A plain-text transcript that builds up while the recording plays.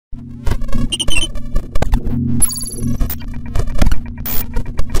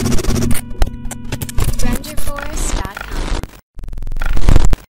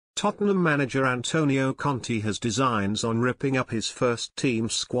Tottenham manager Antonio Conte has designs on ripping up his first-team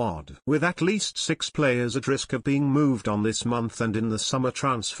squad. With at least 6 players at risk of being moved on this month and in the summer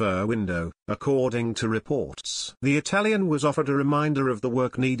transfer window, according to reports. The Italian was offered a reminder of the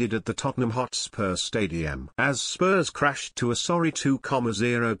work needed at the Tottenham Hotspur Stadium as Spurs crashed to a sorry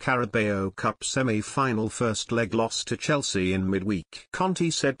 2-0 Carabao Cup semi-final first leg loss to Chelsea in midweek. Conte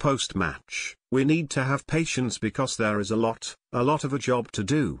said post-match, "We need to have patience because there is a lot of a job to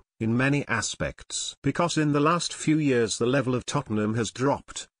do, in many aspects. Because in the last few years the level of Tottenham has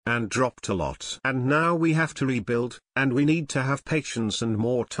dropped, and dropped a lot. And now we have to rebuild, and we need to have patience and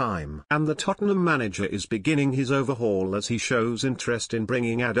more time." And the Tottenham manager is beginning his overhaul as he shows interest in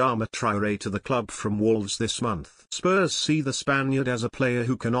bringing Adama Traoré to the club from Wolves this month. Spurs see the Spaniard as a player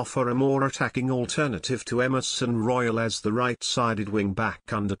who can offer a more attacking alternative to Emerson Royal as the right-sided wing-back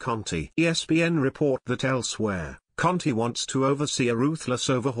under Conte. ESPN report that elsewhere, Conte wants to oversee a ruthless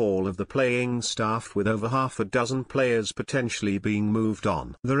overhaul of the playing staff with over half a dozen players potentially being moved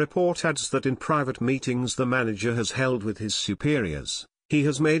on. The report adds that in private meetings the manager has held with his superiors, he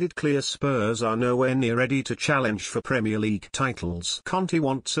has made it clear Spurs are nowhere near ready to challenge for Premier League titles. Conte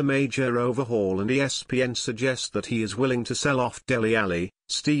wants a major overhaul and ESPN suggests that he is willing to sell off Dele Alli,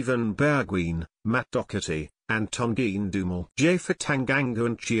 Steven Bergwijn, Matt Doherty, Anton Dumal, Jaffa Tanganga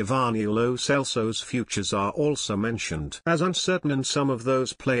and Giovanni Lo Celso's futures are also mentioned as uncertain, and some of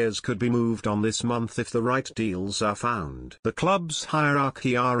those players could be moved on this month if the right deals are found. The club's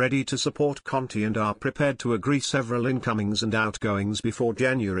hierarchy are ready to support Conte and are prepared to agree several incomings and outgoings before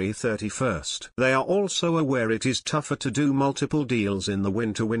January 31st. They are also aware it is tougher to do multiple deals in the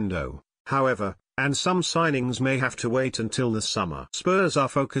winter window, however, and some signings may have to wait until the summer. Spurs are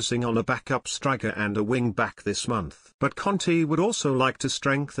focusing on a backup striker and a wing-back this month. But Conte would also like to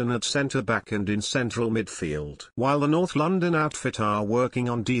strengthen at centre-back and in central midfield. While the North London outfit are working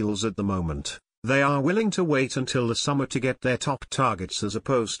on deals at the moment, they are willing to wait until the summer to get their top targets as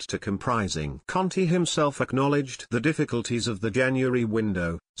opposed to comprising. Conte himself acknowledged the difficulties of the January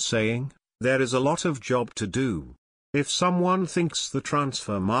window, saying, "There is a lot of job to do. If someone thinks the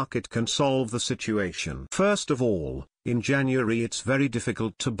transfer market can solve the situation. First of all, in January it's very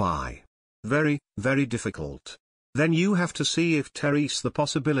difficult to buy. Very, very difficult. Then you have to see if there is the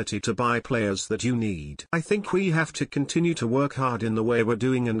possibility to buy players that you need. I think we have to continue to work hard in the way we're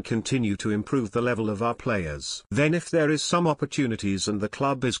doing and continue to improve the level of our players. Then if there is some opportunities and the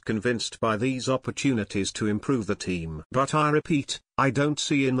club is convinced by these opportunities to improve the team. But I repeat, I don't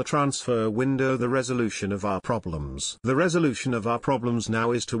see in the transfer window the resolution of our problems. The resolution of our problems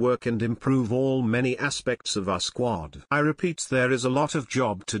now is to work and improve all many aspects of our squad. I repeat, there is a lot of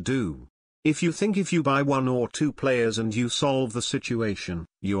job to do. If you think if you buy 1 or 2 players and you solve the situation,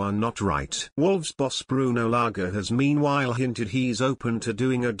 you are not right." Wolves boss Bruno Lage has meanwhile hinted he's open to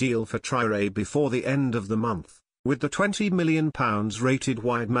doing a deal for Traoré before the end of the month, with the £20 million rated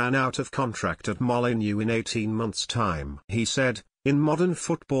wide man out of contract at Molineux in 18 months' time. He said, "In modern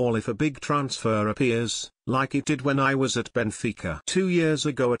football, if a big transfer appears, like it did when I was at Benfica 2 years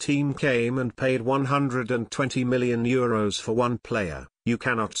ago, a team came and paid €120 million for one player, you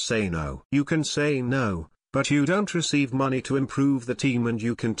cannot say no. You can say no, but you don't receive money to improve the team and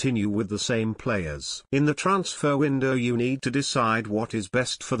you continue with the same players. In the transfer window you need to decide what is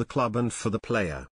best for the club and for the player.